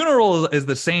then the funeral is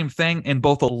the same thing in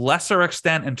both a lesser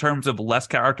extent in terms of less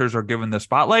characters are given the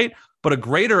spotlight, but a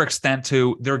greater extent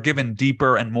to they're given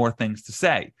deeper and more things to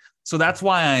say. So that's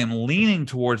why I am leaning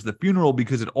towards the funeral,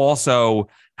 because it also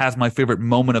has my favorite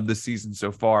moment of the season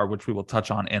so far, which we will touch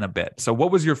on in a bit. So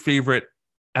what was your favorite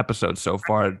episode so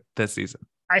far this season?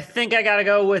 I think I got to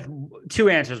go with 2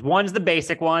 answers. One's the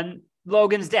basic one,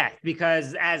 Logan's death,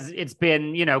 because as it's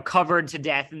been, covered to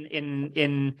death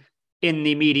in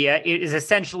the media, it is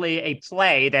essentially a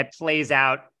play that plays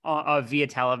out via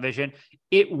television.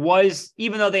 It was,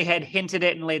 even though they had hinted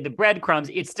it and laid the breadcrumbs,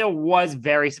 it still was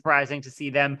very surprising to see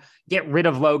them get rid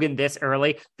of Logan this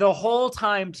early. The whole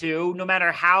time, too, no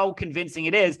matter how convincing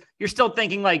it is, you're still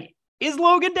thinking, like, is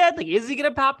Logan dead? Like, is he going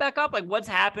to pop back up? Like, what's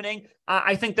happening?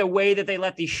 I think the way that they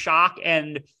let the shock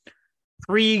and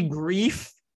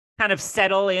pre-grief kind of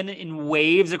settle in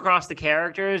waves across the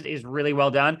characters is really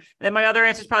well done. And then my other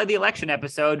answer is probably the election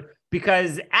episode,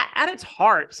 because at its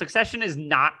heart, Succession is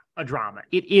not a drama.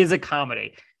 It is a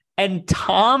comedy. And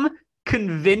Tom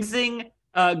convincing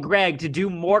Greg to do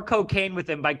more cocaine with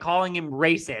him by calling him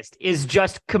racist is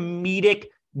just comedic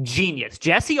genius.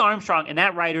 Jesse Armstrong in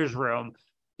that writer's room,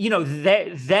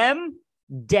 them,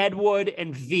 Deadwood,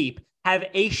 and Veep have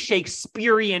a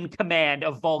Shakespearean command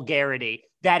of vulgarity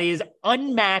that is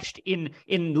unmatched in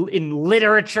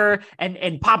literature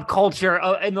and pop culture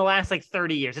in the last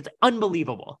 30 years. It's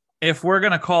unbelievable. If we're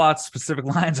going to call out specific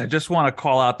lines, I just want to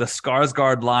call out the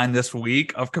Skarsgård line this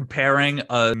week of comparing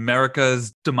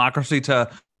America's democracy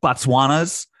to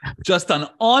Botswana's. Just an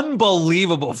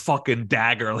unbelievable fucking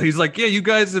dagger. He's like, yeah, you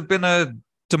guys have been a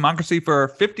democracy for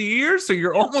 50 years, so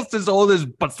you're almost as old as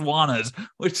Botswana's,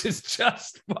 which is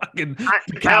just fucking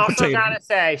decapitating. I also gotta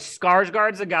say,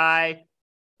 Skarsgård's a guy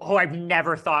who I've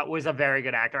never thought was a very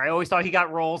good actor. I always thought he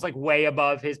got roles way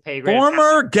above his pay grade.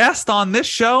 Former guest on this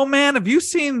show, man. Have you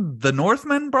seen The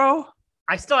Northman, bro?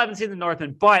 I still haven't seen The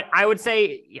Northman, but I would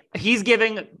say he's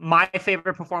giving my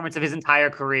favorite performance of his entire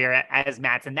career as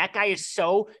Matsson. That guy is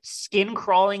so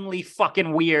skin-crawlingly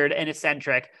fucking weird and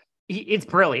eccentric. It's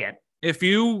brilliant. If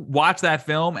you watch that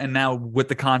film and now with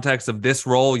the context of this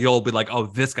role, you'll be like, oh,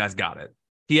 this guy's got it.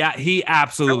 He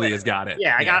absolutely has got it.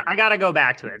 Yeah, I got to go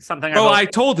back to it. Something. I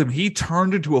told him he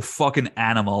turned into a fucking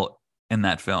animal in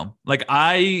that film. Like,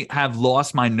 I have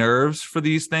lost my nerves for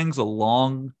these things a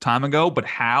long time ago, but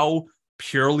how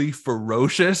purely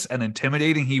ferocious and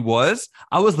intimidating he was,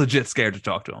 I was legit scared to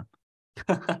talk to him.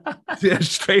 Yeah,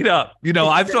 straight up.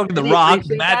 I've talked to The Rock,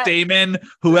 Matt Damon,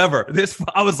 whoever.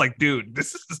 I was like, dude,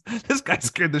 this guy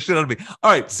scared the shit out of me. All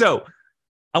right, so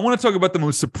I want to talk about the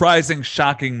most surprising,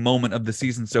 shocking moment of the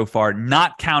season so far,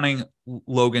 not counting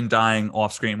Logan dying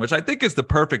off screen, which I think is the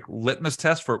perfect litmus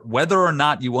test for whether or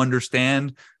not you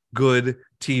understand good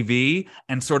TV,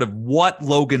 and sort of what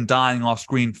Logan dying off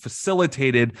screen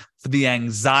facilitated for the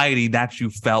anxiety that you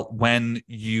felt when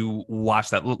you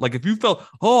watched that. Like if you felt,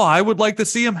 oh, I would like to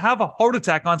see him have a heart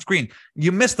attack on screen,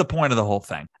 you missed the point of the whole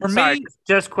thing. For me,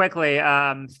 just quickly,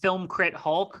 Film Crit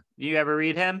Hulk. You ever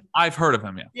read him? I've heard of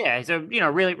him. Yeah. Yeah. He's a,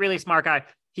 really, really smart guy.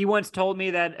 He once told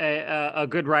me that a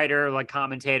good writer, like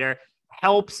commentator,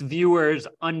 helps viewers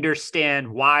understand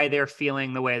why they're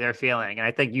feeling the way they're feeling. And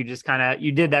I think you just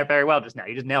you did that very well just now.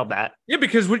 You just nailed that. Yeah,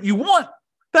 because what you want,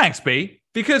 thanks, B,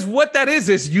 because what that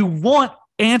is you want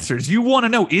answers. You want to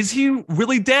know, is he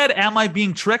really dead? Am I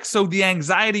being tricked? So the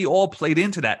anxiety all played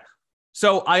into that.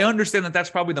 So I understand that that's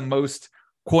probably the most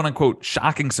quote unquote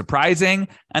shocking, surprising.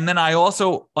 And then I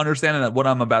also understand that what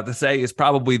I'm about to say is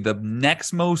probably the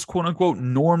next most quote unquote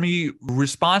normie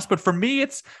response. But for me,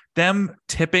 it's them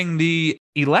tipping the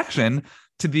election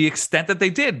to the extent that they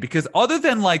did, because other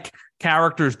than like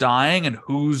characters dying and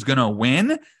who's going to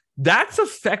win, that's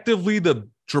effectively the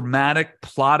dramatic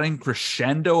plotting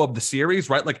crescendo of the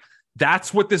series, right? Like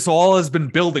that's what this all has been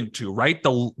building to, right?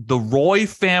 The Roy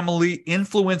family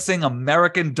influencing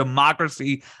American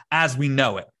democracy as we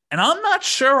know it. And I'm not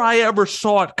sure I ever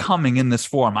saw it coming in this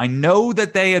form. I know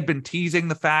that they had been teasing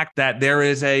the fact that there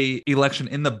is a election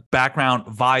in the background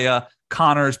via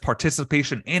Connor's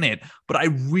participation in it, but I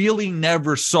really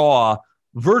never saw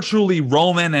virtually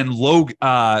Roman and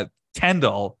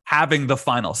Kendall having the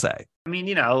final say. I mean,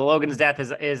 Logan's death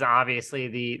is obviously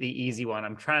the easy one.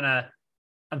 I'm trying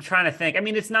to think. I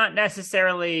mean, it's not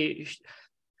necessarily,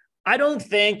 I don't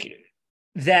think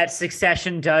that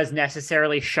Succession does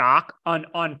necessarily shock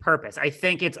on purpose. I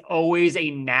think it's always a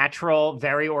natural,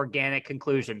 very organic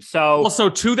conclusion. So also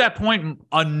to that point,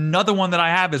 another one that I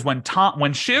have is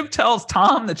when Shiv tells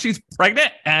Tom that she's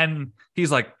pregnant and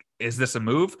he's like, is this a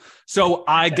move? So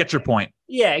I get your point.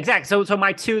 Yeah, exactly. So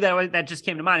my two that just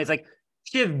came to mind is like,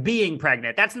 Shiv being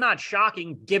pregnant. That's not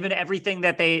shocking given everything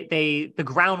that the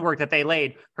groundwork that they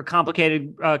laid for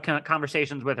complicated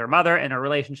conversations with her mother and her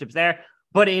relationships there.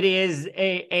 But it is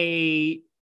a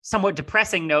somewhat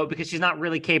depressing note because she's not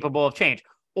really capable of change.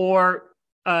 Or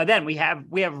then we have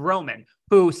Roman,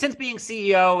 who since being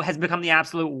CEO has become the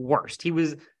absolute worst.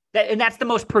 And that's the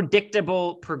most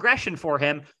predictable progression for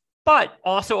him. But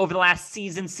also over the last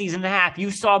season and a half, you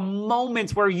saw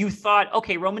moments where you thought,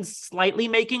 okay, Roman's slightly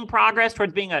making progress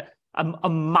towards being a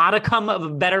modicum of a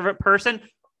better person.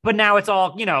 But now it's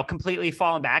all, completely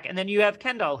fallen back. And then you have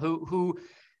Kendall, who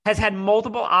has had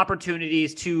multiple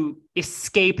opportunities to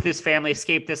escape this family,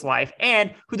 escape this life,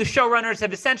 and who the showrunners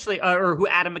have essentially, or who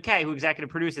Adam McKay, who executive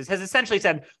produces, has essentially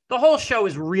said the whole show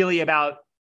is really about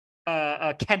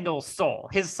Kendall's soul.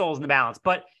 His soul's in the balance.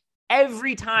 But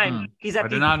every time he's at I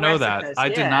did not know that. I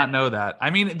did not know that. I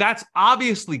mean, that's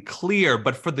obviously clear,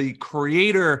 but for the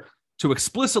creator to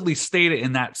explicitly state it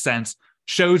in that sense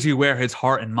shows you where his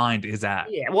heart and mind is at.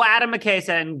 Yeah. Well, Adam McKay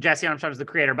said, and Jesse Armstrong is the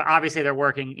creator, but obviously they're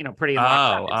working, pretty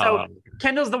long. So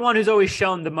Kendall's the one who's always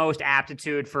shown the most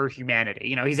aptitude for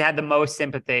humanity. He's had the most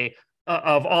sympathy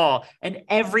of all. And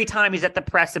every time he's at the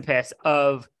precipice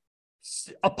of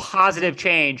a positive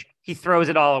change, he throws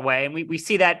it all away. And we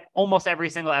see that almost every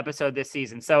single episode this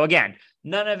season. So again,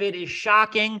 none of it is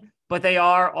shocking, but they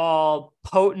are all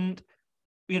potent,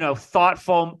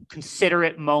 thoughtful,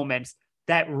 considerate moments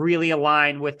that really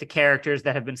align with the characters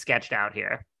that have been sketched out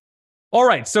here. All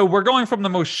right, so we're going from the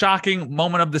most shocking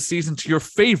moment of the season to your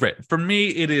favorite. For me,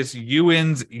 it is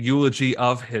Ewan's eulogy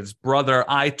of his brother.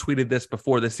 I tweeted this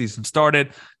before the season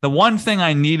started. The one thing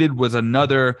I needed was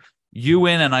another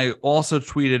Ewan, and I also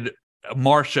tweeted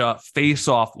Marcia face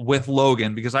off with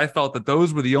Logan because I felt that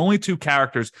those were the only two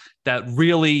characters that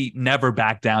really never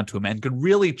backed down to him and could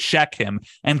really check him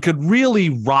and could really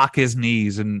rock his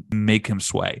knees and make him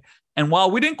sway. And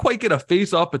while we didn't quite get a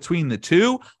face off between the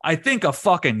two, I think a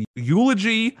fucking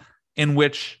eulogy in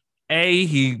which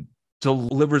he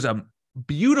delivers a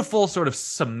beautiful sort of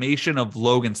summation of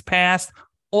Logan's past,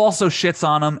 also shits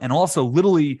on him, and also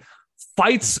literally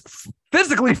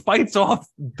physically fights off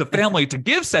the family to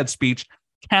give said speech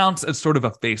counts as sort of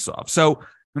a face-off. So,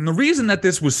 and the reason that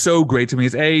this was so great to me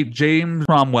is James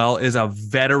Cromwell is a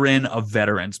veteran of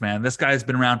veterans, man. This guy's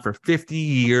been around for 50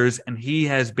 years and he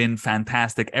has been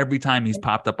fantastic every time he's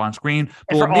popped up on screen.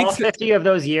 But for all 50 of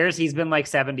those years, he's been like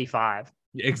 75.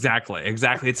 Exactly.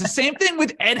 It's the same thing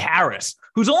with Ed Harris,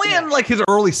 who's only in like his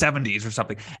early 70s or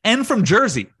something, and from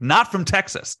Jersey, not from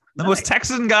Texas. The most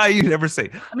Texan guy you'd ever see. I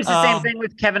mean, it's the same thing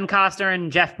with Kevin Costner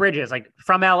and Jeff Bridges, like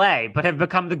from LA, but have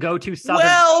become the go-to Southern.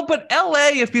 Well, but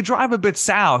LA, if you drive a bit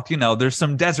south, there's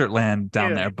some desert land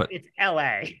down there. But it's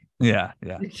LA. Yeah.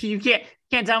 You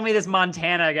Can't tell me this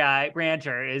Montana guy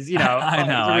rancher is, I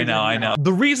know.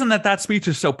 The reason that speech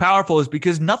is so powerful is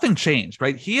because nothing changed,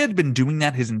 right? He had been doing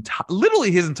that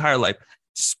literally his entire life,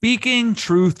 speaking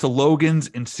truth to Logan's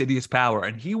insidious power.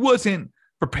 And he wasn't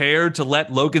prepared to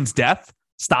let Logan's death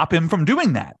stop him from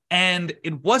doing that. And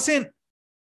it wasn't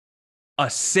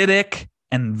acidic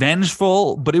and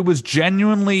vengeful, but it was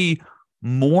genuinely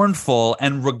mournful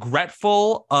and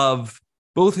regretful of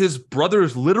both his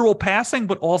brother's literal passing,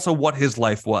 but also what his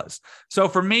life was. So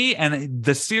for me, and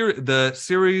the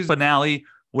series finale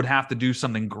would have to do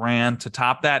something grand to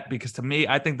top that, because to me,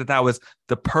 I think that was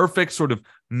the perfect sort of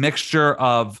mixture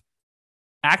of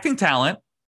acting talent,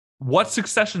 what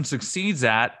Succession succeeds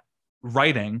at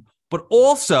writing, but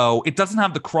also it doesn't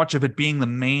have the crutch of it being the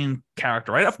main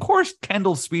character, right? Of course,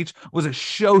 Kendall's speech was a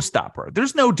showstopper.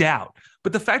 There's no doubt.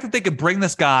 But the fact that they could bring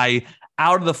this guy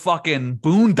out of the fucking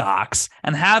boondocks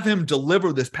and have him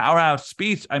deliver this powerhouse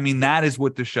speech, I mean, that is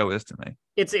what the show is to me.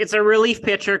 It's a relief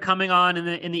pitcher coming on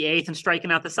in the eighth and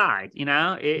striking out the side.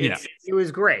 It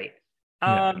was great.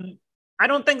 I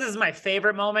don't think this is my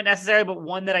favorite moment necessarily, but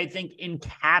one that I think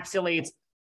encapsulates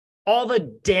all the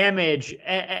damage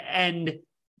and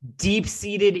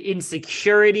deep-seated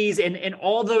insecurities and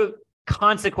all the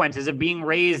consequences of being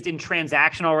raised in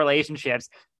transactional relationships.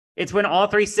 It's when all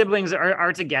three siblings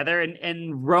are together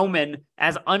and Roman,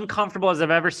 as uncomfortable as I've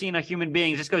ever seen a human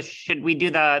being, just goes, should we do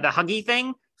the huggy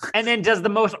thing? And then does the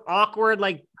most awkward,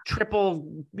 like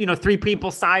triple, three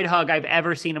people side hug I've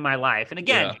ever seen in my life. And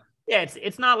again,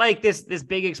 it's not like this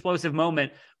big explosive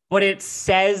moment, but it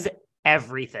says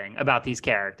everything about these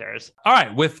characters. All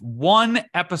right, with one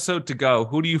episode to go,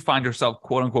 who do you find yourself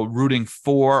quote unquote rooting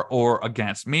for or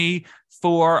against? Me,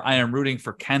 I am rooting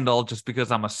for Kendall just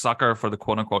because I'm a sucker for the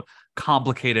quote unquote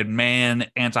complicated man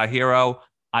anti-hero.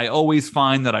 I always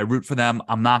find that I root for them.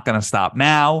 I'm not going to stop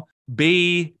now.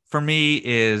 B for me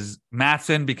is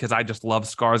Matsson because I just love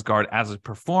Skarsgård as a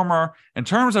performer. In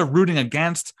terms of rooting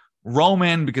against,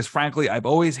 Roman, because frankly, I've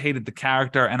always hated the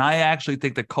character. And I actually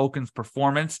think that Culkin's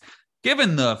performance,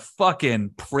 given the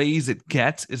fucking praise it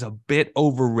gets, is a bit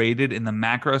overrated in the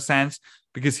macro sense,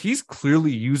 because he's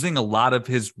clearly using a lot of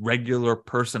his regular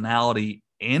personality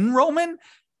in Roman.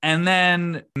 And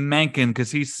then Mencken,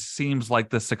 because he seems like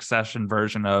the Succession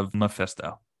version of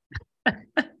Mephisto.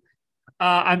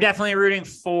 I'm definitely rooting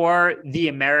for the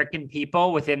American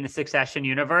people within the Succession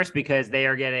universe because they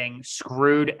are getting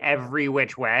screwed every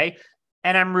which way.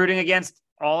 And I'm rooting against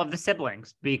all of the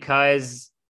siblings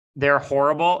because they're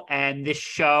horrible. And this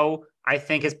show, I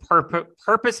think, is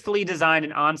purposefully designed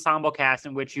an ensemble cast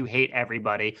in which you hate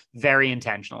everybody very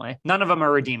intentionally. None of them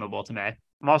are redeemable to me.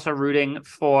 I'm also rooting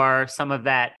for some of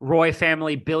that Roy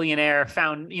family billionaire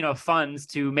found, funds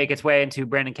to make its way into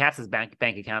Brandon Katz's bank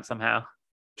account somehow.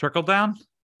 Trickle down?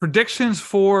 Predictions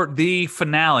for the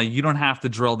finale. You don't have to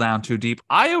drill down too deep.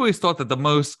 I always thought that the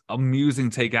most amusing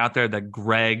take out there that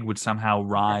Greg would somehow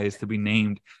rise to be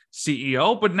named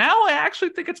CEO, but now I actually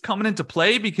think it's coming into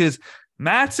play because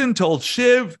Matsson told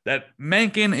Shiv that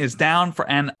Mencken is down for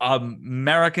an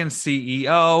American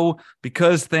CEO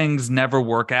because things never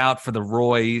work out for the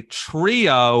Roy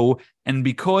trio. And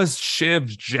because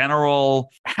Shiv's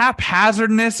general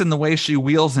haphazardness in the way she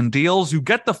wheels and deals, you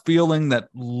get the feeling that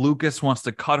Lucas wants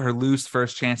to cut her loose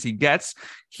first chance he gets.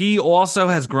 He also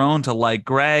has grown to like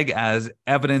Greg, as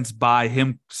evidenced by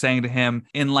him saying to him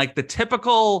in like the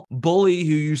typical bully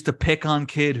who used to pick on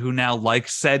kid who now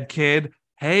likes said kid,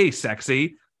 hey,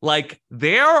 sexy. Like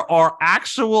there are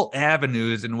actual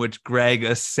avenues in which Greg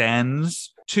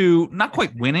ascends to not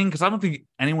quite winning, because I don't think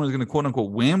anyone's going to quote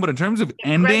unquote win, but in terms of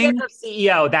ending, Greg as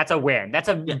CEO, that's a win. That's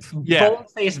a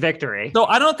bold-faced victory. So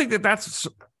I don't think that's.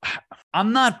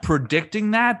 I'm not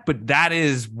predicting that, but that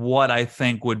is what I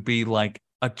think would be like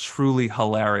a truly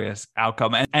hilarious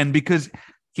outcome, and because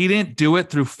he didn't do it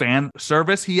through fan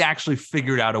service, he actually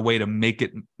figured out a way to make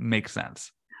it make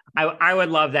sense. I would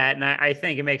love that, and I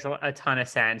think it makes a ton of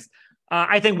sense.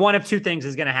 I think one of two things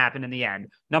is going to happen in the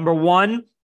end. Number one,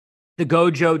 the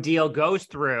Gojo deal goes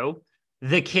through,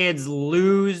 the kids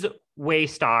lose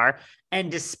Waystar, and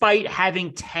despite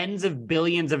having tens of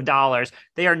billions of dollars,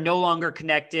 they are no longer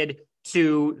connected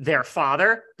to their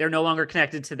father. They're no longer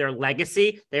connected to their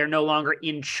legacy. They are no longer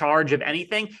in charge of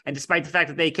anything. And despite the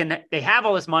fact that they have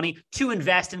all this money to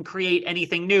invest and create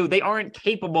anything new, they aren't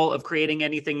capable of creating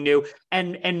anything new.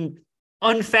 And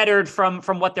unfettered from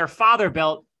what their father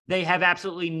built, they have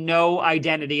absolutely no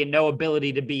identity and no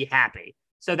ability to be happy.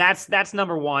 So that's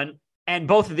number one. And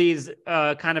both of these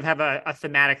kind of have a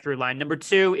thematic through line. Number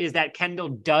two is that Kendall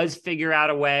does figure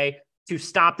out a way to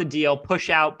stop the deal, push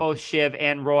out both Shiv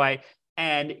and Roy,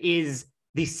 and is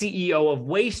the CEO of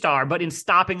Waystar, but in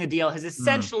stopping the deal has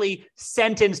essentially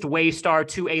sentenced Waystar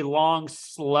to a long,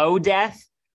 slow death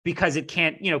because it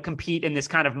can't, compete in this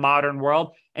kind of modern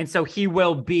world. And so he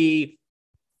will be,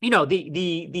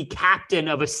 the captain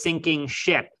of a sinking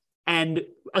ship, and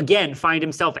again find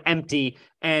himself empty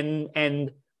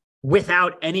and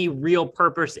without any real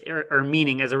purpose or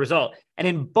meaning as a result. And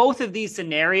in both of these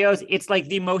scenarios, it's like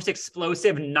the most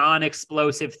explosive,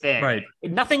 non-explosive thing. Right.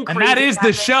 Nothing crazy. And that is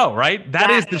the show, right? That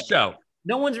is the show.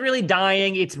 No one's really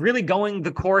dying. It's really going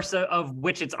the course of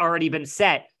which it's already been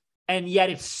set. And yet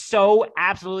it's so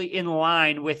absolutely in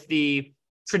line with the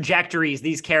trajectories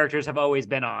these characters have always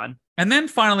been on. And then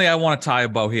finally, I want to tie a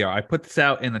bow here. I put this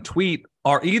out in a tweet.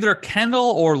 Are either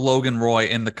Kendall or Logan Roy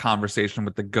in the conversation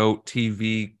with the GOAT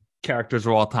TV characters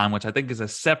of all time, which I think is a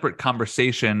separate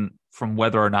conversation from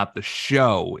whether or not the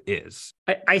show is?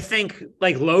 I think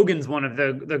like Logan's one of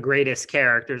the greatest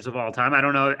characters of all time. I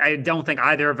don't know. I don't think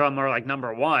either of them are like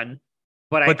number one.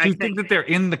 But I think that they're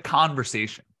in the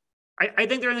conversation. I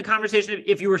think they're in the conversation.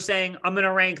 If you were saying, I'm going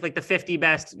to rank like the 50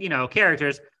 best,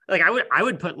 characters, like I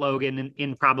would put Logan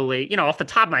in probably, off the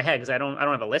top of my head, because I don't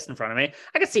have a list in front of me.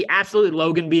 I could see absolutely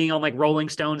Logan being on like Rolling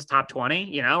Stone's top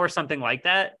 20, or something like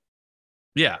that.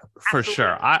 Yeah, for Absolutely.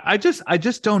 sure. I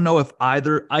just don't know if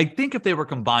either. I think if they were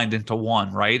combined into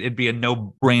one, right, it'd be a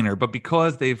no-brainer. But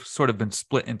because they've sort of been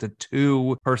split into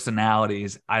two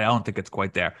personalities, I don't think it's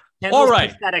quite there. Kendall's All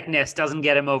right. patheticness doesn't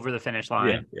get him over the finish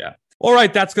line. Yeah. All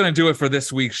right, that's going to do it for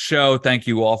this week's show. Thank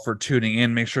you all for tuning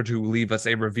in. Make sure to leave us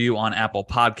a review on Apple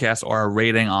Podcasts or a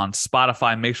rating on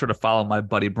Spotify. Make sure to follow my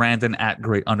buddy Brandon at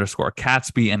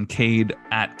 @Great_Catsby and Cade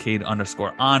at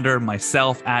Cade_Onder,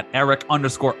 myself at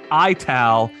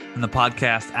Eric_Ital, and the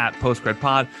podcast at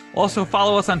PostCredPod. Also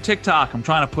follow us on TikTok. I'm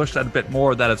trying to push that a bit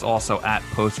more. That is also at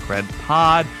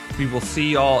PostCredPod. We will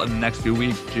see y'all in the next few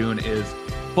weeks. June is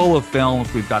full of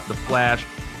films. We've got The Flash,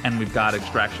 and we've got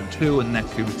Extraction 2 in the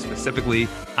next few weeks specifically.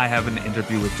 I have an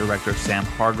interview with director Sam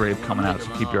Hargrave coming out, so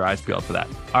keep your eyes peeled for that.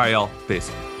 All right, y'all. Peace.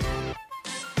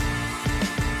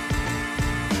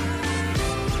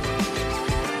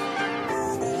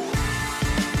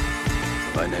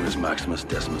 My name is Maximus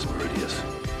Decimus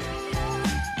Meridius.